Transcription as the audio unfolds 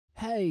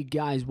Hey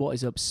guys, what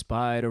is up?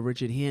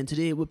 Spiderrichard here, and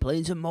today we're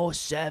playing some more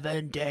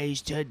 7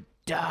 Days to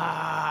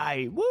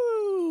Die!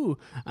 Woo!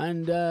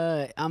 And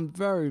I'm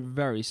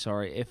very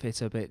sorry if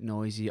it's a bit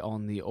noisy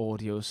on the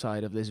audio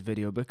side of this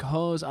video,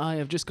 because I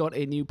have just got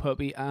a new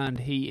puppy and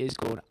he is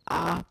going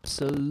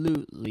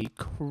absolutely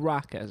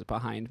crackers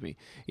behind me.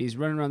 He's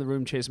running around the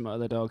room chasing my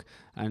other dog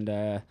and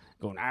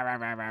going "Ah, rah,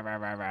 rah, rah, rah,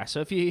 rah, rah."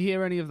 So if you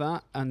hear any of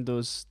that and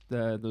those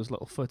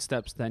little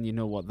footsteps, then you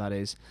know what that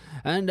is.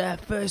 And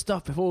first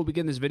off, before we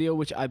begin this video,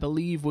 which I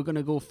believe we're going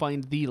to go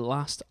find the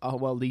last,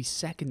 the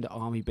second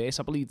army base.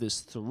 I believe there's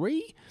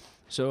 3.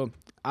 So,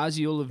 as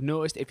you'll have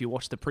noticed if you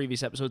watched the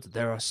previous episodes,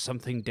 there is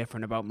something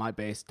different about my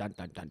base. Dun,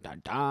 dun, dun,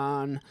 dun,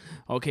 dun.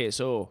 Okay,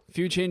 so,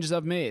 few changes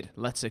I've made.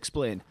 Let's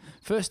explain.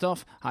 First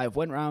off, I've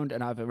went around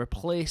and I've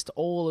replaced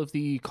all of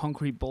the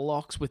concrete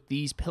blocks with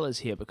these pillars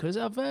here, because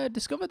I've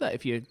discovered that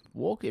if you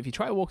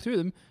try to walk through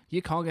them,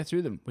 you can't get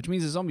through them, which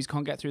means the zombies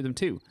can't get through them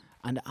too.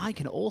 And I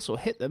can also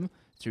hit them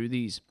through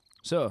these.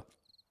 So,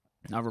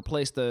 I've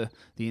replaced the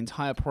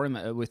entire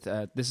perimeter with,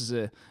 this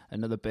is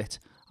another bit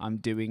I'm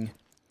doing,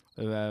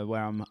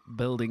 where I'm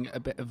building a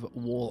bit of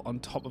wall on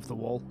top of the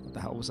wall. What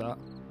the hell was that?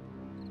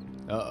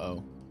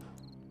 Uh-oh.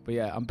 But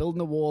yeah, I'm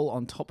building a wall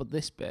on top of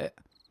this bit.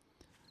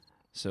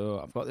 So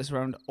I've got this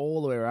around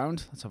all the way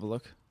around. Let's have a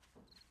look.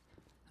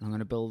 And I'm going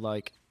to build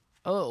like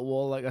a little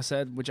wall, like I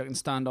said, which I can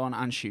stand on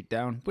and shoot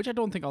down, which I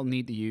don't think I'll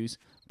need to use,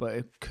 but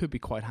it could be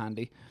quite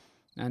handy.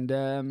 And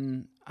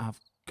I've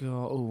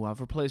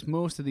replaced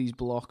most of these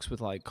blocks with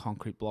like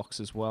concrete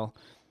blocks as well.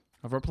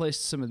 I've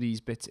replaced some of these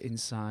bits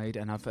inside,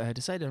 and I've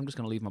decided I'm just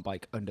going to leave my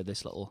bike under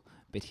this little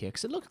bit here,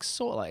 because it looks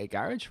sort of like a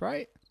garage,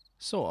 right?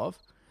 Sort of.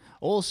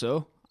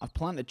 Also, I've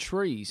planted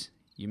trees.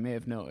 You may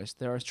have noticed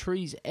there are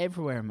trees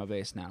everywhere in my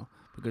base now,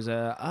 because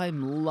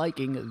I'm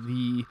liking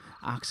the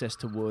access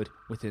to wood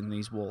within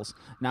these walls.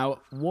 Now,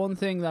 one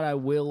thing that I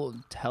will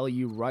tell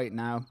you right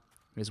now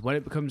is when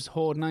it becomes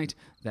Horde Night,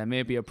 there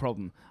may be a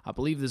problem. I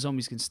believe the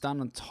zombies can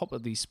stand on top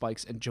of these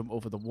spikes and jump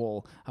over the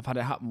wall. I've had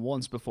it happen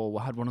once before. We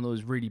had one of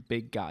those really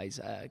big guys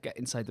get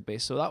inside the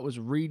base, so that was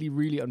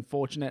really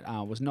unfortunate.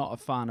 I was not a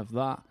fan of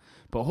that,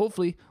 but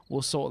hopefully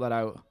we'll sort that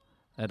out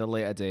at a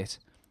later date.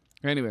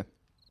 Anyway,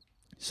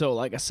 so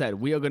like I said,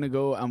 we are going to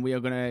go and we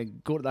are going to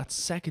go to that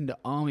second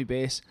army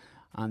base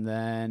and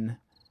then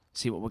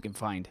see what we can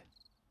find.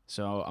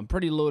 So I'm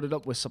pretty loaded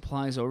up with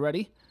supplies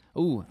already.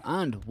 Ooh,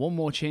 and one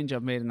more change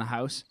I've made in the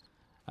house.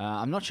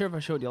 I'm not sure if I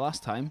showed you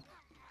last time.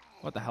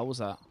 What the hell was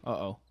that?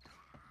 Uh-oh.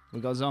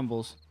 We got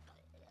zombies.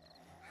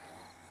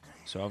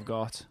 So I've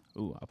got...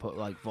 Ooh, I put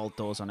like vault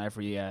doors on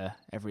every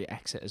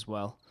exit as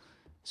well.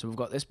 So we've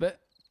got this bit.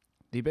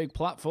 The big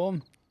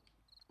platform.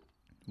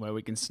 Where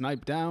we can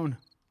snipe down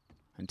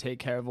and take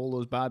care of all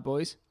those bad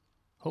boys.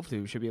 Hopefully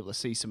we should be able to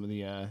see some of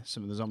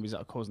the zombies that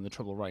are causing the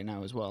trouble right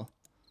now as well.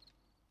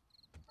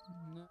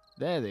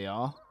 There they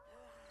are.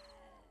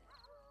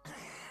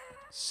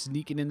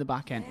 Sneaking in the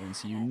back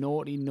entrance, you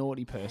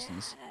naughty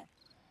persons.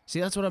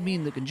 See, that's what I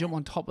mean, they can jump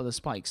on top of the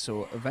spikes,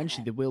 so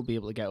eventually they will be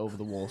able to get over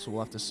the wall, so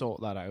we'll have to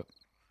sort that out.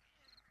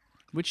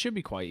 Which should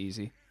be quite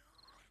easy.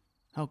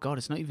 Oh god,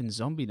 it's not even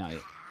zombie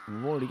night.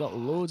 We've already got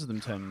loads of them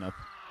turning up.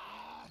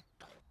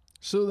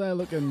 So they're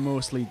looking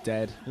mostly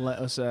dead.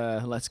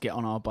 Let's get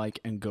on our bike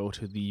and go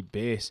to the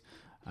base.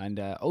 And,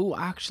 oh,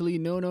 actually,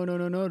 no.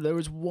 There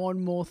is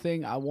one more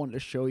thing I want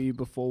to show you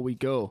before we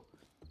go.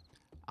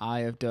 I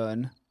have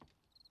done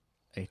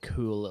a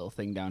cool little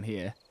thing down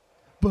here,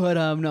 but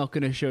I'm not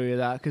going to show you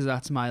that because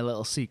that's my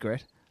little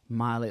secret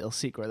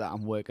that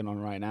I'm working on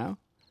right now.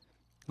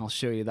 I'll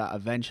show you that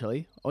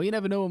eventually, or you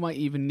never know, we might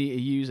even need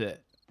to use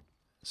it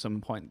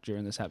some point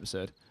during this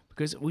episode,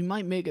 because we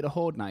might make it a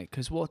Horde Night,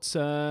 because what's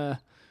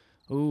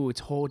it's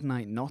Horde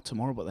Night not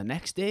tomorrow but the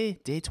next day,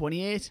 day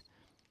 28.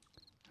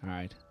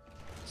 Alright,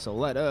 so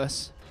let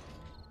us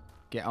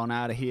get on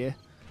out of here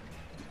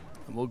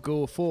and we'll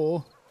go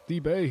for the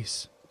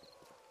base.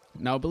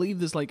 Now I believe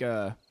there's like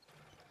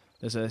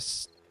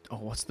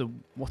what's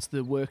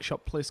the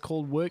workshop place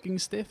called? Working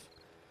Stiff?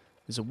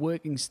 There's a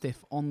Working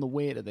Stiff on the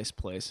way to this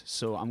place,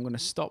 so I'm going to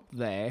stop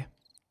there,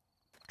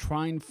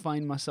 try and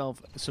find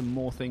myself some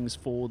more things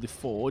for the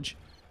forge,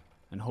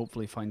 and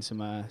hopefully find some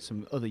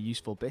other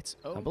useful bits.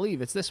 Oh. I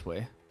believe it's this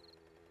way.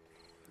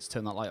 Let's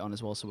turn that light on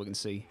as well so we can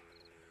see.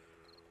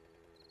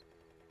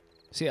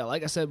 So yeah,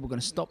 like I said, we're going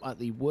to stop at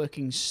the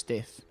Working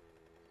Stiff,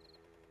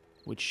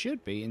 which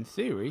should be, in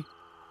theory,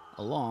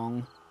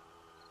 along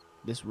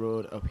this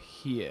road up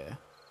here.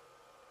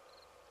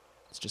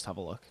 Let's just have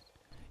a look.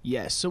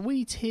 Yeah, so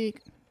we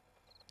take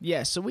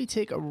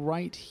a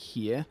right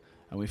here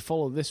and we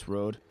follow this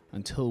road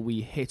until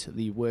we hit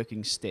the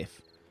Working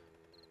Stiff.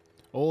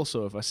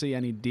 Also, if I see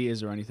any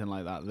deers or anything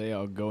like that, they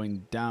are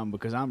going down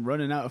because I'm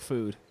running out of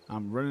food.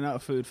 I'm running out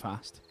of food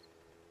fast.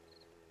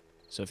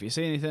 So if you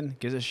see anything,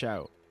 give us a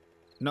shout.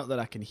 Not that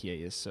I can hear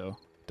you, so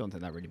don't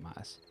think that really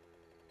matters.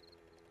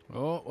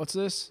 Oh, what's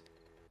this?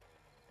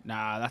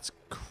 Nah, that's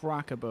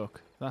Crackerbuck.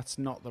 That's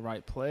not the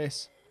right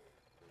place.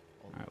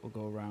 Alright, we'll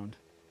go around.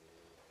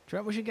 Do you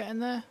reckon we should get in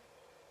there?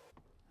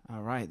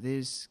 Alright,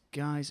 these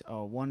guys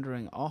are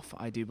wandering off,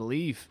 I do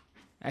believe.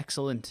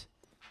 Excellent.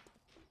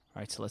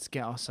 Right, so let's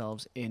get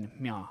ourselves in.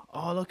 Meow.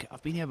 Oh, look,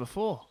 I've been here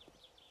before.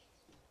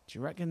 Do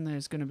you reckon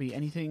there's going to be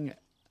anything... Do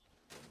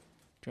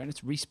you reckon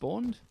it's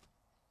respawned?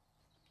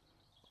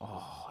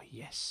 Oh,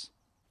 yes.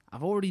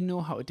 I've already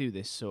know how to do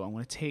this, so I'm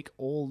going to take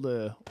all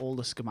the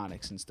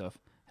schematics and stuff,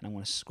 and I'm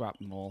going to scrap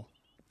them all.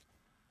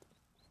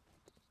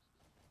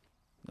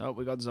 Oh,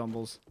 we got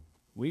zombies.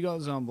 We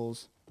got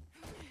zombies.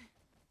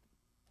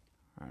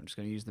 Alright, I'm just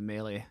going to use the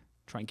melee.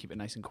 Try and keep it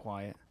nice and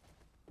quiet.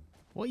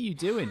 What are you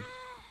doing?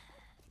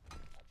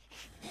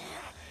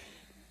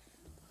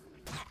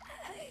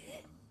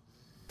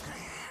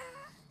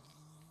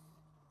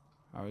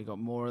 Alright, we got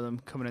more of them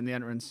coming in the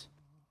entrance.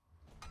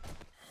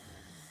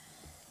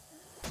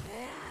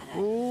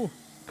 Oh,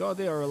 God,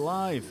 they are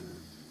alive.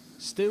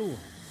 Still.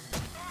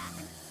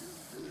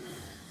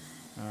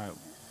 Alright,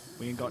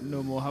 we ain't got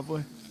no more, have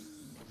we?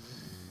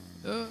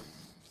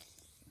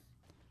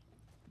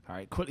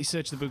 Alright, quickly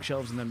search the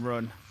bookshelves and then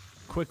run.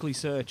 Quickly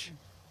search.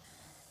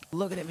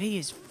 Look at him, he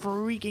is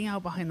freaking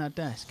out behind that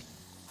desk.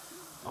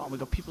 Oh, we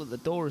got people at the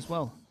door as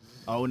well.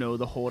 Oh no,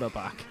 the Horde are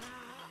back.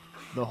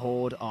 The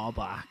Horde are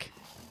back.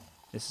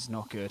 This is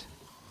not good.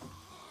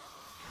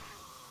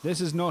 This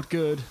is not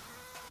good.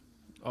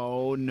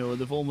 Oh no,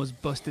 they've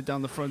almost busted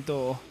down the front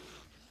door.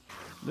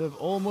 They've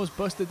almost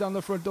busted down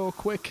the front door.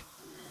 Quick.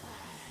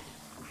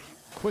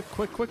 Quick,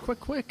 quick, quick, quick,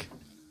 quick.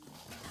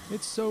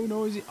 It's so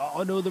noisy.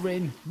 Oh no, they're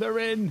in. They're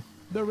in.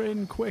 They're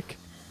in. Quick.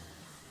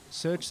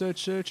 Search,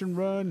 search, search, and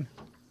run.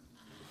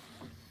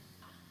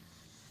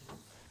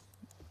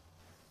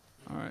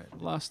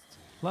 Alright,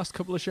 last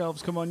couple of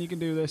shelves. Come on, you can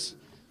do this.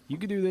 You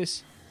can do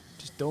this.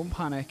 Just don't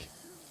panic.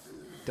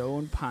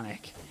 Don't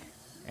panic.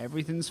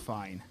 Everything's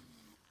fine.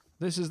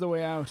 This is the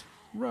way out.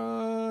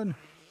 Run!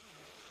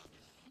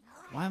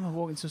 Why am I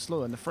walking so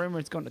slow? And the frame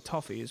rate's gone to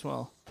toffee as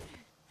well.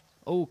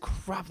 Oh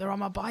crap, they're on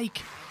my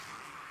bike!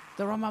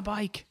 They're on my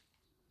bike!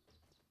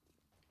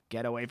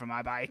 Get away from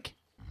my bike!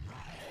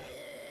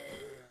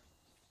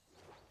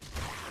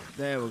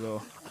 There we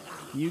go.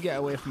 You get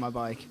away from my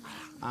bike.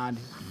 And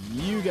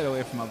you get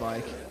away from my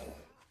bike.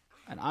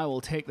 And I will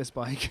take this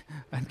bike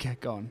and get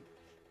gone.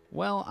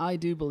 Well, I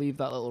do believe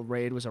that little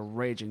raid was a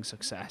raging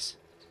success.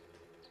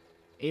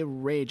 A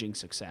raging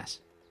success.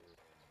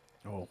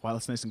 Oh, while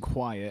it's nice and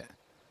quiet,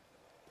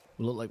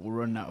 we look like we're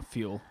running out of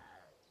fuel.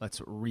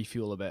 Let's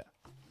refuel a bit.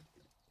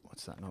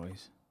 What's that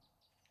noise?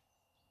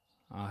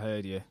 I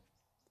heard you.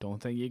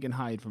 Don't think you can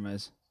hide from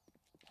us.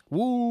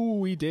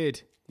 Woo, he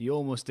did. He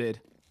almost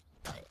did.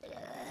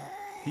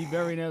 He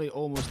very nearly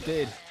almost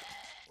did.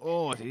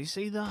 Oh, did you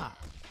see that?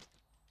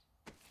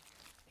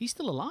 He's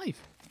still alive.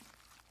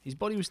 His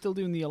body was still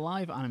doing the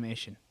alive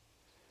animation.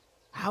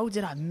 How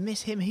did I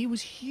miss him? He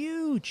was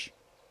huge.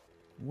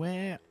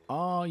 Where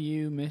are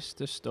you,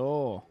 Mr.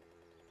 Store?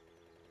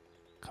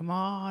 Come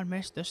on,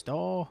 Mr.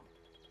 Store.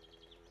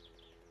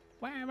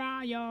 Where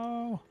are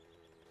you?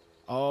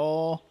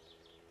 Oh,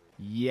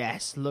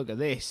 yes. Look at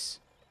this.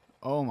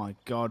 Oh, my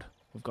God.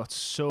 We've got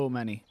so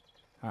many.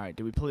 All right,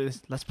 do we play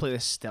this? Let's play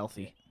this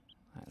stealthy.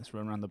 All right, let's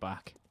run around the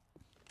back.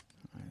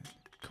 All right,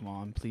 come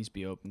on. Please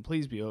be open.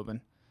 Please be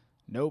open.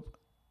 Nope.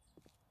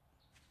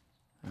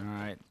 All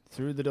right,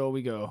 through the door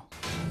we go.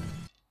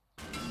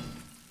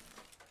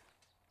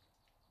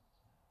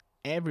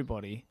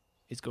 Everybody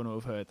is going to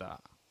have heard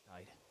that.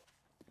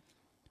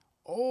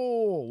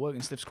 Oh,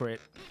 working slips crate.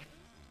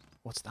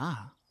 What's that?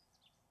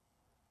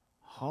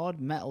 Hard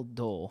metal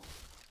door.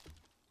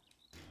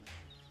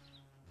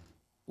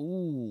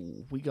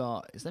 Ooh, we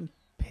got... Is them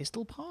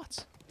pistol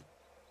parts?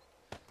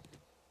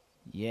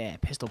 Yeah,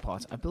 pistol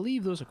parts. I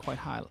believe those are quite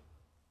high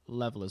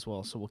level as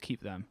well, so we'll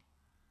keep them.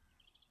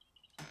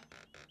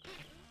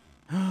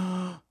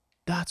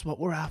 That's what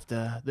we're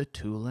after. The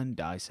tool and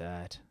die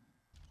set.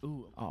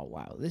 Ooh. Oh,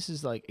 wow. This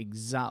is like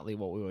exactly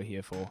what we were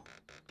here for.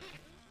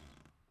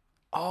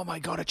 Oh my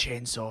God, a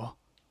chainsaw.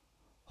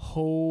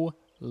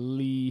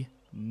 Holy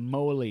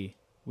moly.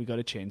 We got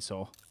a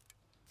chainsaw.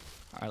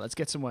 Alright, let's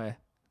get somewhere.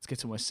 Let's get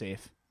somewhere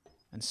safe.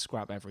 And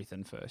scrap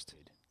everything first.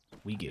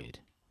 We good.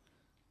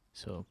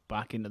 So,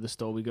 back into the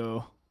store we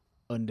go.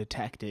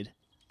 Undetected.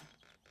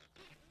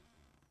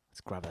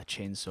 Let's grab that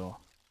chainsaw.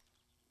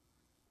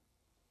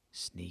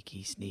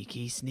 Sneaky,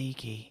 sneaky,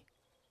 sneaky.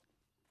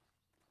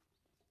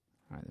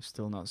 Alright, they're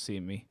still not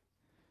seeing me.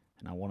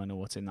 And I want to know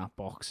what's in that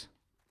box.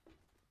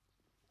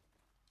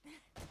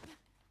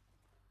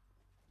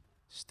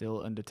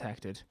 Still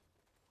undetected.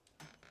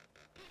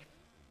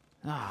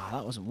 Ah,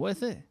 that wasn't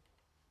worth it.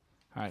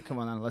 Alright, come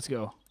on then, let's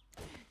go.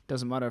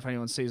 Doesn't matter if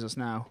anyone sees us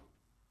now.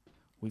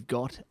 We've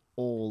got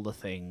all the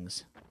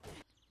things.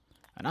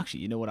 And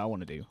actually, you know what I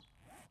want to do?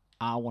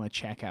 I want to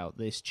check out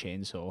this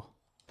chainsaw.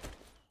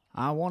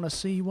 I want to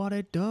see what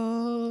it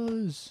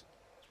does.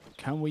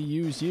 Can we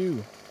use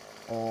you?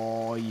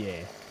 Oh, yeah.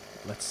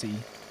 Let's see.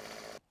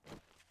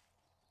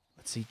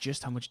 Let's see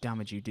just how much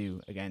damage you do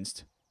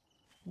against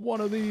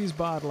one of these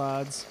bad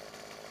lads.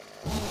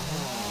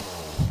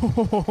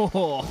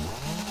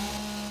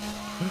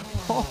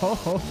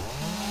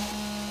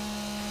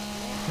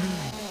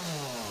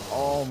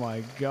 Oh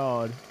my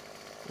god.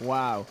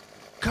 Wow.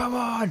 Come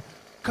on!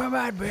 Come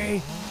at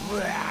me!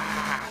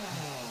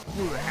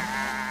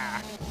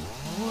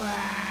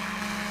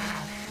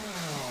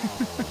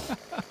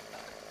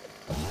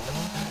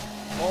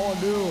 Oh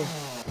no!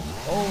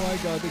 Oh my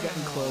god, they're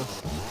getting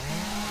close.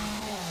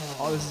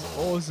 Oh, this is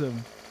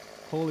awesome.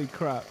 Holy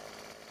crap.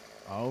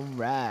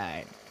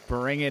 Alright.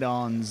 Bring it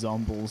on,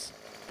 zombies.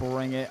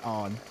 Bring it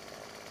on.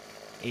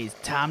 It's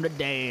time to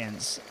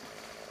dance.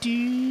 Oh,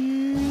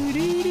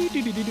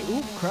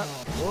 crap.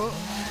 Whoa.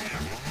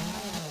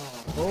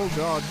 Oh,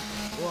 God.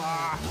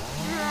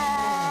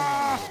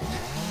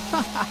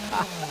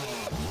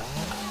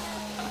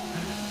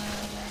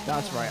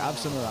 That's right. Have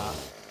some of that.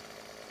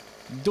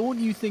 Don't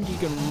you think you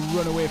can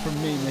run away from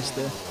me,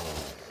 mister?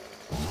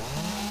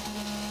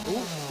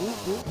 Oh,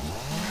 oh, oh.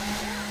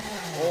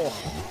 Oh.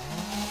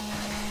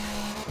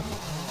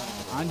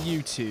 And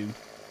you two.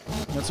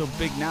 Not so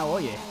big now,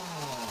 are you?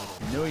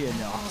 No, you're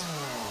not.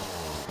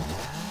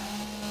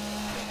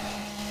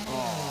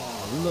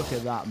 Oh, look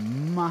at that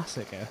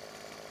massacre.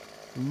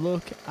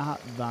 Look at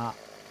that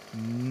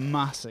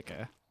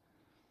massacre.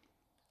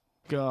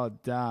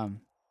 God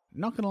damn.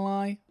 Not gonna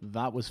lie,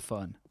 that was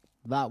fun.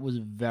 That was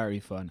very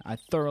fun. I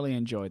thoroughly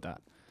enjoyed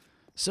that.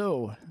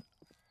 So,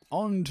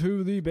 on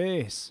to the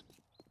base.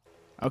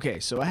 Okay,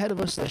 so ahead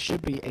of us there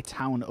should be a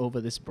town over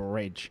this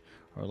bridge.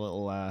 Or a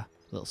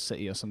little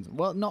city or something.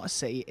 Well, not a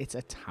city, it's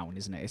a town,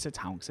 isn't it? It's a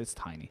town because it's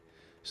tiny.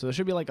 So there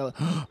should be like a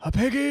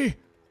piggy!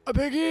 A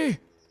piggy!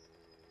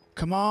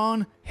 Come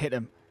on! Hit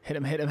him. Hit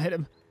him, hit him, hit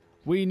him.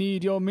 We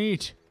need your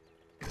meat.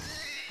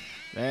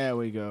 There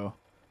we go.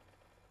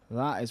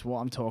 That is what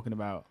I'm talking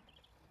about.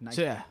 Nice.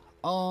 So yeah,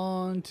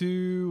 on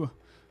to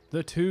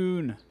the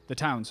town.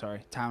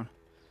 Town.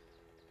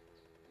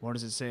 What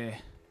does it say?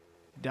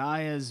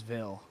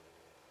 Dyersville.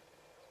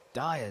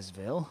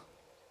 Dyersville?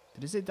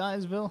 Did it say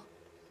Dyersville?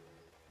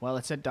 Well,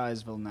 it said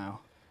Dyersville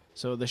now.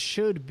 So there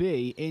should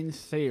be, in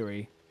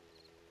theory,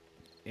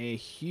 a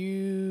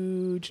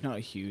huge... Not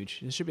a huge.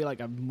 There should be like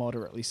a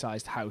moderately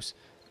sized house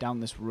down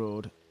this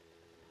road.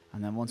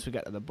 And then once we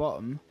get to the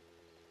bottom...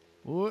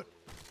 What?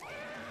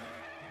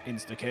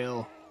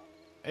 Insta-kill.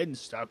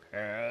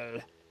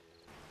 Insta-kill.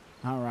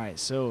 Alright,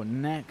 so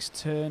next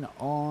turn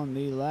on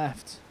the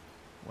left.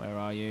 Where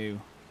are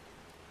you?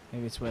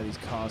 Maybe it's where these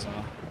cars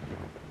are.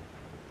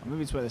 Or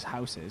maybe it's where this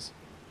house is.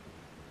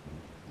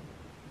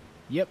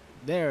 Yep,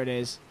 there it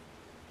is.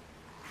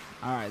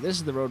 Alright, this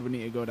is the road we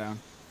need to go down.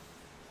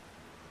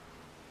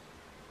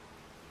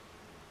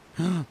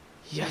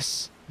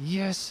 Yes!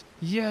 Yes!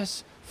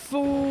 Yes!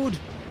 Food!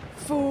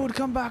 Food!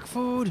 Come back,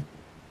 food!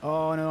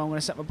 Oh no, I'm going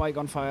to set my bike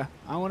on fire.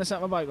 I'm going to set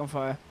my bike on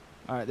fire.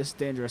 Alright, this is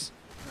dangerous.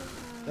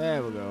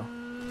 There we go.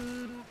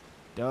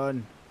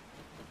 Done.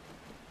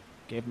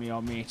 Give me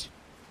your meat.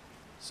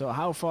 So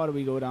how far do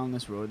we go down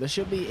this road? There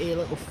should be a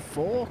little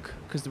fork,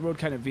 because the road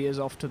kind of veers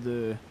off to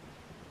the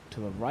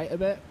right a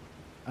bit.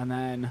 And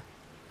then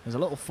there's a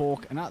little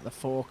fork, and at the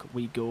fork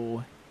we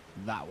go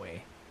that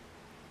way.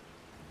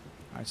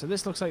 Alright, so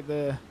this looks like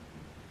the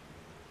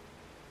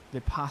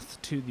path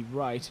to the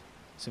right.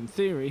 So in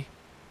theory,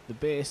 the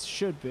base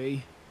should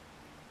be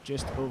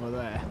just over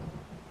there.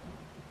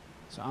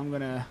 So I'm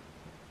going to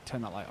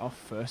turn that light off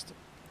first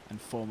and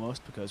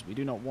foremost, because we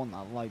do not want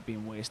that light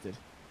being wasted.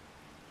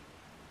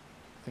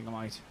 I think I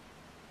might.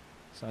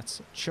 So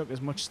let's chuck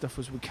as much stuff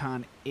as we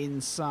can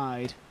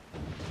inside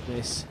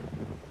this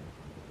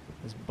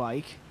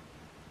bike.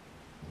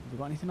 Have we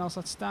got anything else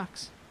that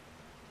stacks?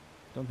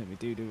 Don't think we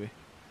do we?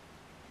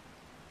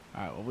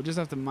 Alright, well we'll just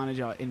have to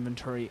manage our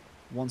inventory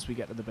once we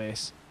get to the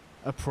base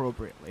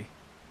appropriately.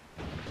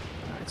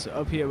 Alright, so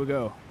up here we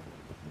go.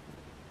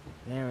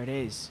 There it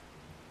is.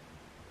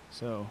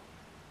 So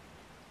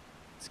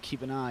let's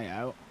keep an eye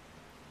out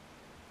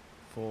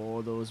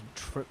for those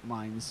trip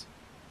mines.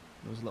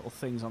 Those little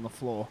things on the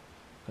floor.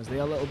 Because they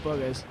are little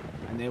buggers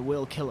and they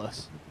will kill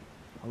us.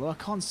 Although I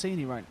can't see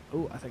any right...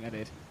 Oh, I think I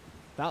did.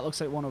 That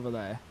looks like one over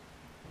there.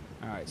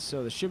 Alright,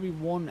 so there should be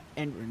one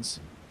entrance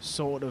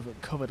sort of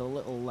covered a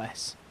little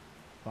less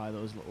by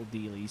those little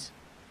dealies,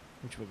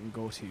 which we can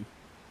go to.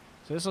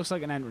 So this looks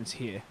like an entrance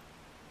here.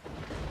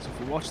 So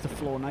if we watch the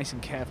floor nice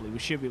and carefully, we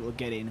should be able to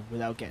get in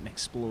without getting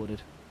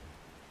exploded.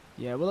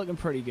 Yeah, we're looking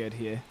pretty good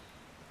here.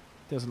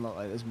 Doesn't look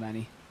like there's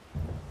many.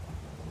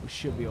 We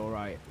should be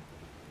alright.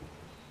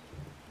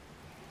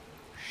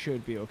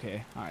 Should be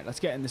okay. Alright, let's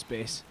get in this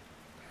base.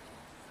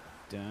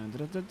 Dun,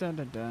 dun, dun, dun,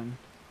 dun, dun.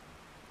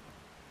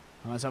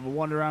 And let's have a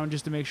wander around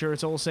just to make sure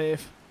it's all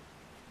safe.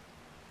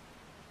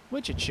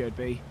 Which it should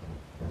be.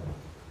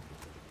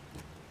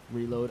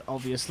 Reload,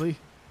 obviously.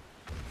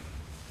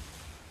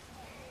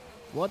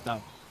 What the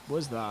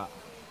was that?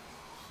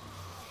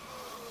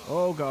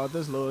 Oh god,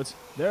 there's loads.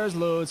 There's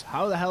loads.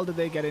 How the hell did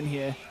they get in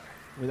here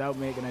without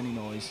making any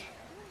noise?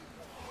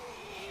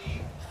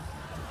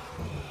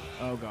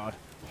 Oh god.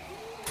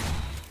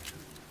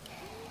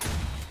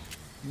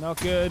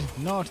 Not good.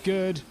 Not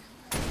good.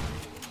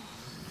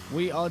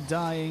 We are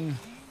dying.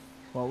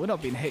 Well, we're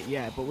not being hit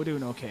yet, but we're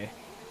doing okay.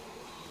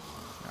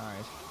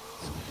 Alright.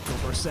 Go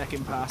for a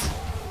second pass.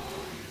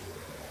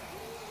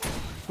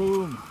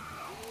 Boom.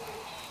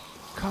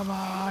 Come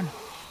on.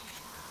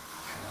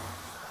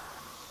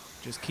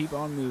 Just keep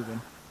on moving.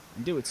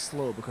 And do it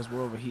slow because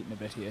we're overheating a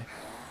bit here.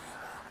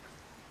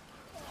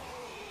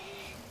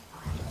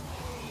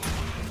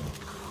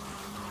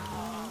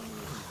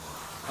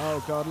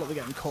 Oh god, look, they're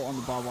getting caught on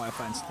the barbed wire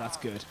fence. That's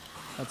good.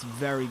 That's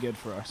very good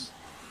for us.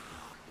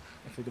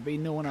 If there could be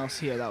no one else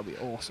here, that would be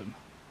awesome.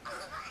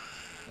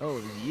 Oh,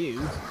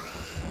 you.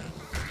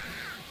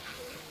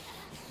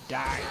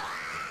 Die.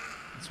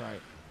 That's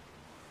right.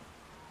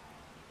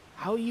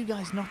 How are you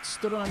guys not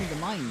stood on any of the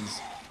mines?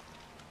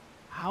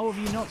 How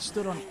have you not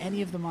stood on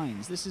any of the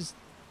mines? This is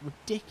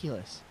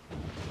ridiculous.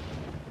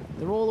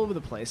 They're all over the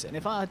place, and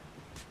if I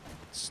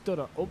stood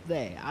up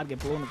there, I'd get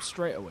blown up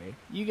straight away.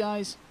 You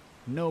guys,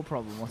 no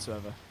problem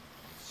whatsoever.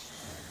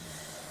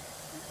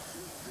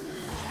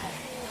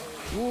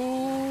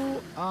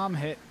 Whoa, I'm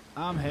hit.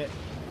 I'm hit.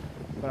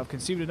 But I've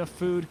consumed enough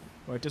food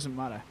where it doesn't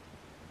matter.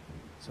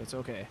 So it's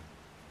okay.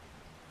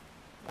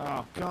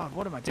 Oh god,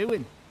 what am I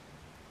doing?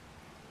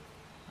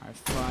 Alright,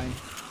 fine.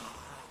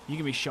 You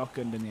can be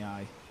shotgunned in the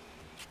eye.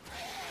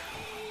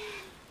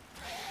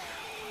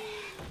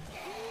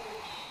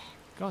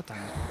 God damn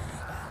it.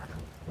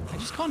 I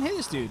just can't hit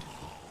this dude.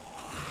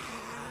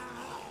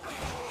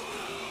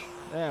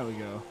 There we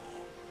go.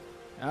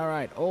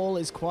 Alright, all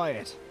is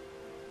quiet.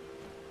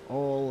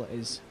 All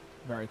is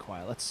very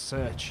quiet. Let's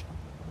search.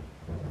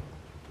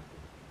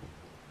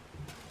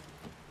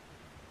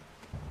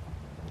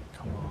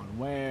 Come on,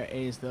 where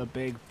is the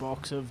big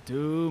box of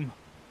doom?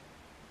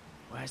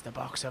 Where's the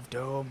box of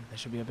doom? There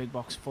should be a big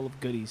box full of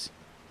goodies.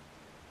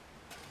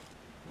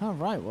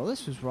 Alright, well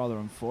this was rather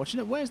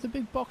unfortunate. Where's the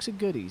big box of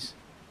goodies?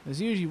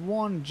 There's usually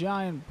one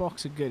giant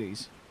box of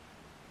goodies.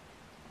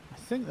 I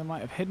think they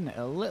might have hidden it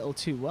a little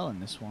too well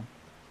in this one.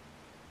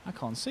 I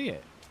can't see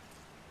it.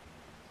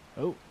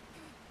 Oh,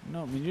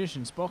 not a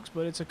munitions box,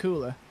 but it's a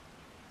cooler.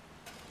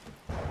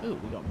 Oh,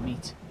 we got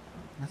meat.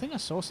 I think I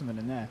saw something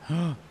in there.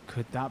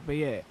 Could that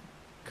be it?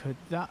 Could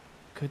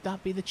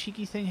that be the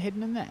cheeky thing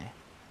hidden in there?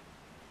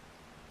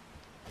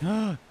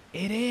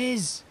 It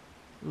is!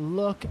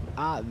 Look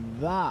at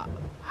that.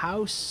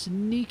 How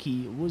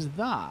sneaky was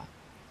that?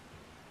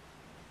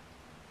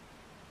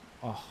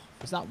 Oh,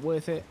 was that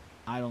worth it?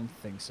 I don't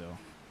think so.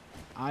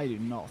 I do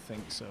not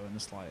think so in the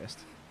slightest.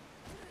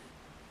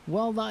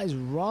 Well, that is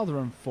rather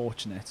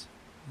unfortunate.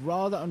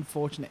 Rather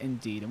unfortunate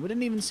indeed. And we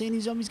didn't even see any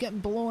zombies getting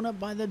blown up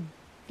by the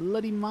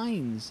bloody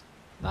mines.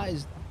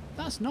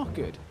 That's not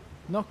good.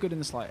 Not good in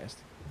the slightest.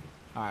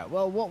 Alright,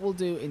 well, what we'll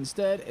do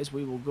instead is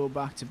we will go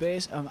back to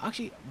base.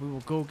 Actually, we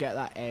will go get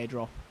that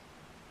airdrop.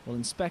 We'll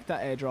inspect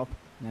that airdrop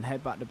and then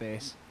head back to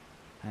base.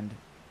 And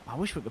I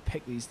wish we could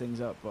pick these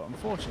things up, but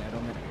unfortunately I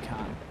don't think we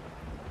can.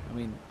 I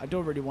mean, I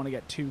don't really want to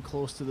get too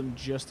close to them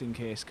just in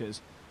case,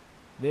 because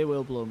they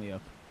will blow me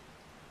up.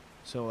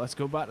 So let's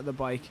go back to the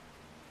bike,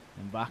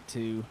 and back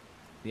to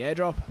the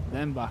airdrop,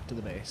 then back to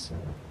the base.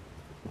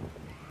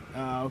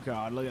 Oh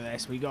god, look at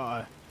this. We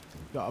got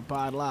a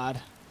bad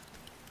lad.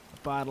 A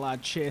bad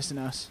lad chasing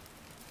us.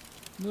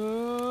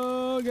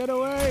 No, get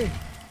away!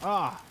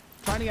 Ah,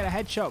 trying to get a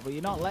headshot, but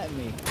you're not letting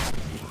me.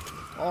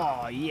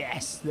 Oh,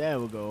 yes,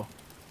 there we go.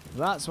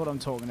 That's what I'm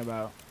talking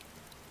about.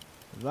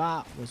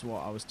 That was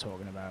what I was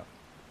talking about.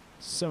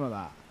 Some of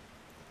that.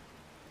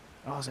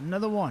 Oh, there's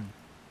another one.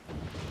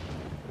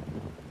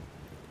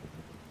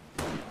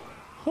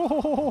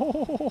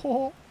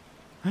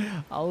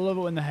 I love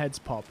it when the heads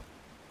pop.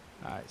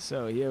 Alright,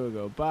 so here we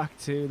go. Back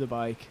to the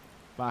bike.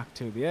 Back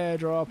to the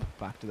airdrop.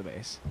 Back to the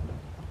base.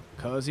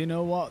 Because you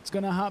know what's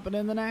going to happen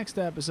in the next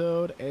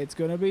episode? It's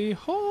going to be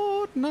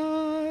Horde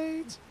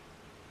Night.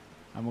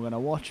 And we're going to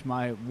watch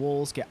my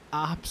walls get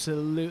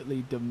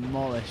absolutely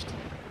demolished.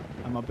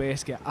 And my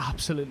base get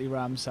absolutely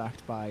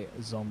ramsacked by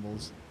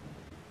zombies.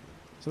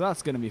 So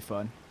that's going to be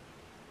fun.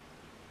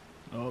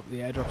 Oh,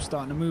 the airdrop's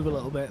starting to move a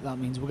little bit. That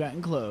means we're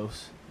getting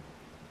close.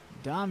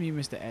 Damn you,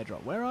 Mr.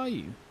 Airdrop. Where are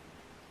you?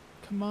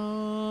 Come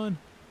on.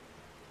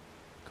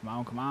 Come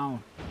on, come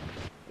on.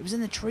 It was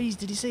in the trees.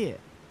 Did you see it?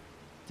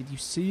 Did you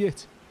see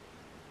it?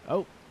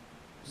 Oh.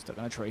 Stuck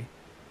on a tree.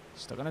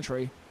 Stuck on a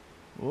tree.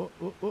 Oh,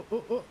 oh, oh,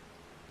 oh, oh.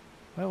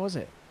 Where was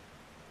it?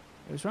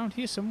 It was around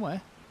here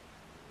somewhere.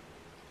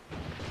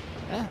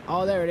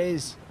 Oh, there it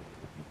is.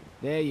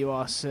 There you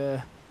are,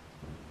 sir.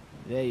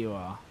 There you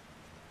are.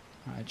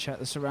 Alright, check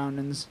the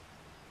surroundings.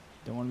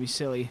 Don't want to be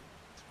silly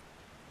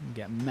and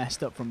get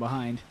messed up from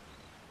behind.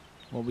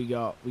 What we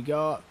got? We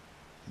got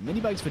mini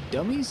bags for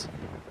dummies?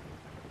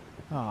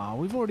 Ah,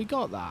 we've already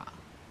got that.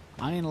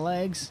 Iron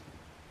legs.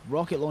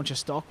 Rocket launcher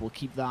stock, we'll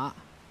keep that.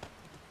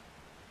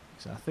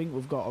 So I think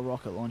we've got a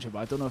rocket launcher, but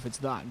I don't know if it's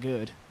that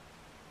good.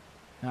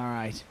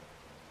 Alright.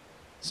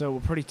 So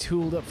we're pretty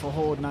tooled up for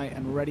Horde Night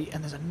and ready.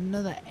 And there's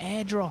another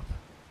airdrop.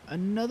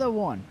 Another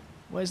one.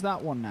 Where's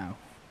that one now?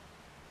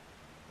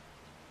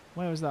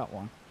 Where was that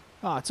one?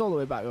 Ah, it's all the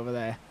way back over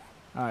there.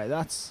 Alright,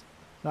 that's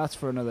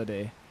for another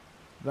day.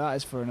 That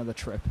is for another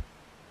trip.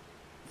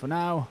 For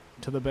now,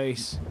 to the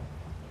base.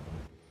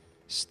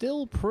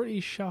 Still pretty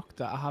shocked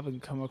that I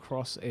haven't come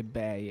across a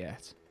bear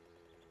yet.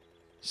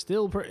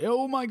 Still pretty...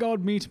 Oh my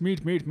god, meat,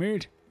 meat, meat,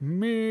 meat.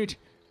 Meat,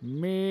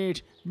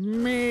 meat,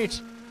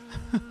 meat.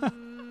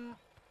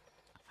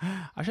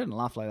 I shouldn't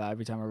laugh like that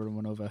every time I run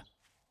one over.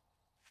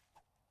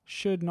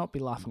 Should not be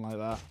laughing like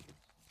that.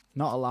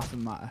 Not a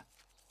laughing matter.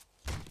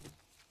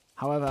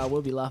 However, I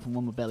will be laughing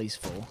when my belly's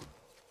full.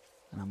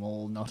 And I'm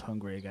all not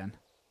hungry again.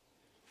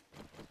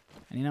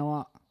 And you know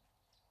what?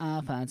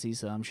 I fancy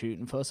some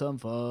shooting for some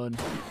fun.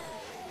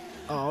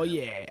 Oh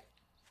yeah.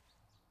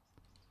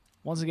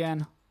 Once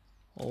again,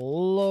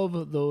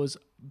 love those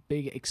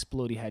big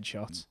explodey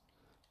headshots.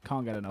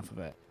 Can't get enough of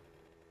it.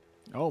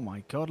 Oh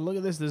my god, look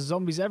at this. There's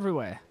zombies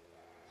everywhere.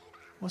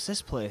 What's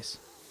this place?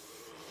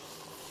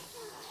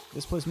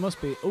 This place must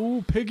be...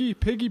 Oh, piggy,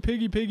 piggy,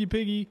 piggy, piggy,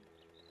 piggy.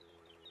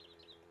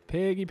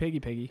 Piggy, piggy,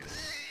 piggy.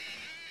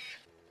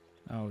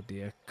 Oh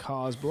dear.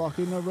 Cars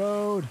blocking the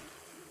road.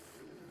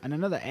 And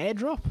another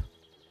airdrop?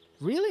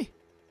 Really?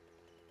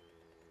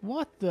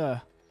 What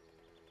the...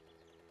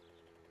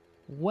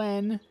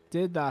 When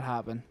did that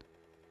happen?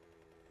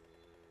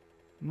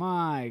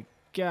 My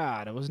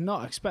god, I was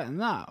not expecting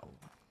that.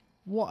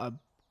 What a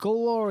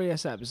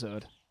glorious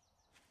episode.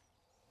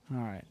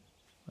 Alright,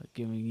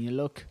 give me a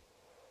look.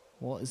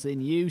 What is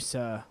in you,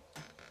 sir?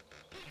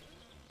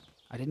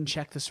 I didn't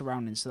check the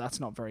surroundings, so that's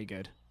not very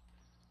good.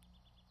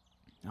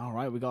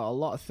 Alright, we got a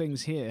lot of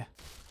things here.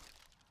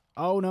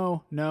 Oh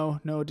no, no,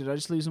 no, did I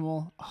just lose them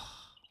all?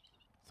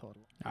 Oh,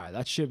 alright,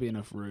 that should be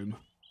enough room.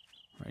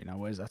 Right now,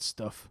 where's that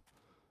stuff?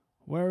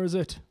 Where is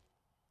it?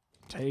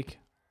 Take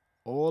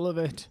all of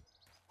it.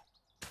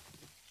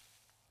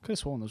 Could have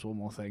sworn there's one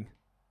more thing.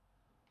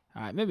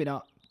 Alright, maybe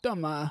not.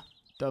 Don't matter.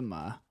 Don't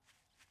matter.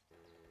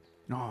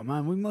 Oh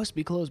man, we must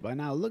be close by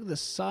now. Look at the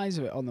size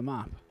of it on the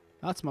map.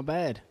 That's my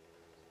bed.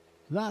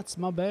 That's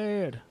my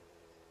bed.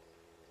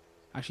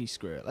 Actually,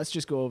 screw it. Let's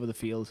just go over the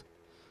field.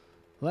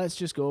 Let's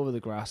just go over the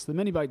grass. The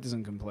mini bike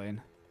doesn't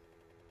complain.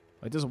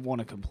 It doesn't want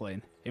to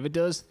complain. If it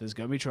does, there's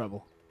going to be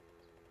trouble.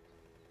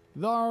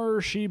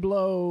 There she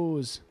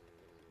blows.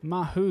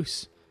 My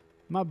hoose.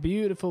 My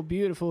beautiful,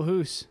 beautiful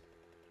hoose.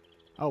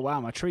 Oh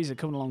wow, my trees are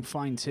coming along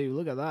fine too.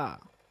 Look at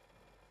that.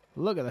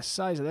 Look at the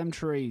size of them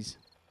trees.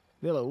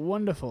 They look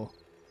wonderful.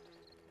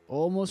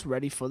 Almost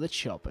ready for the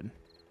chopping.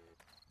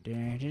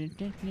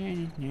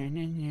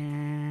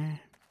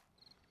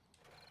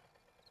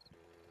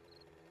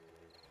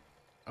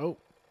 Oh,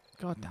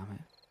 god damn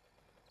it.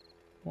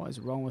 What is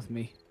wrong with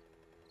me?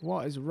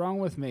 What is wrong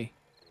with me?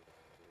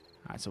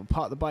 Alright, so we'll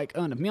park the bike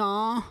under me.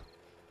 And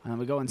then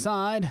we go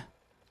inside.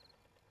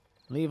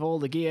 Leave all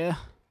the gear.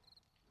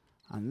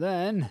 And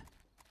then...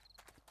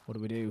 What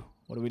do we do?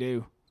 What do we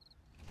do?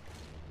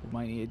 We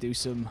might need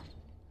to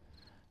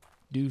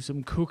do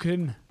some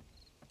cooking.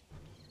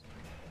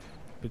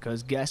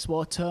 Because guess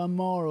what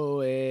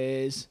tomorrow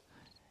is?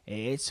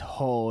 It's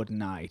Horde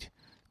night.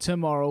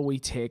 Tomorrow we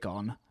take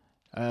on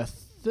a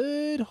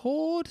third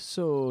Horde.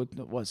 So,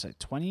 what's it?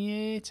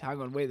 28?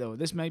 Hang on, wait though.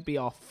 This might be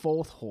our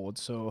fourth Horde.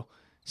 So,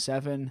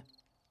 7,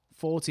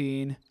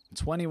 14,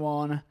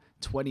 21,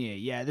 28.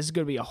 Yeah, this is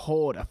going to be a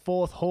Horde. A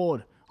fourth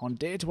Horde on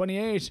day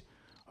 28.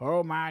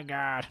 Oh my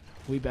god.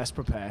 We best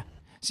prepare.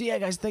 So yeah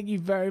guys, thank you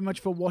very much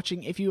for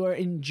watching. If you are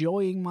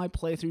enjoying my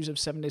playthroughs of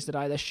 7 Days to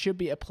Die, there should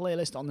be a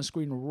playlist on the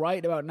screen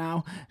right about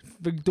now.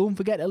 Don't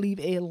forget to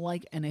leave a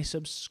like and a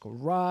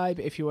subscribe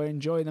if you are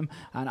enjoying them.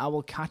 And I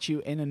will catch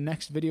you in the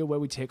next video where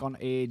we take on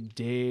a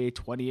day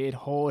 28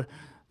 Horde.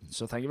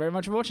 So thank you very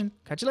much for watching.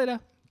 Catch you later.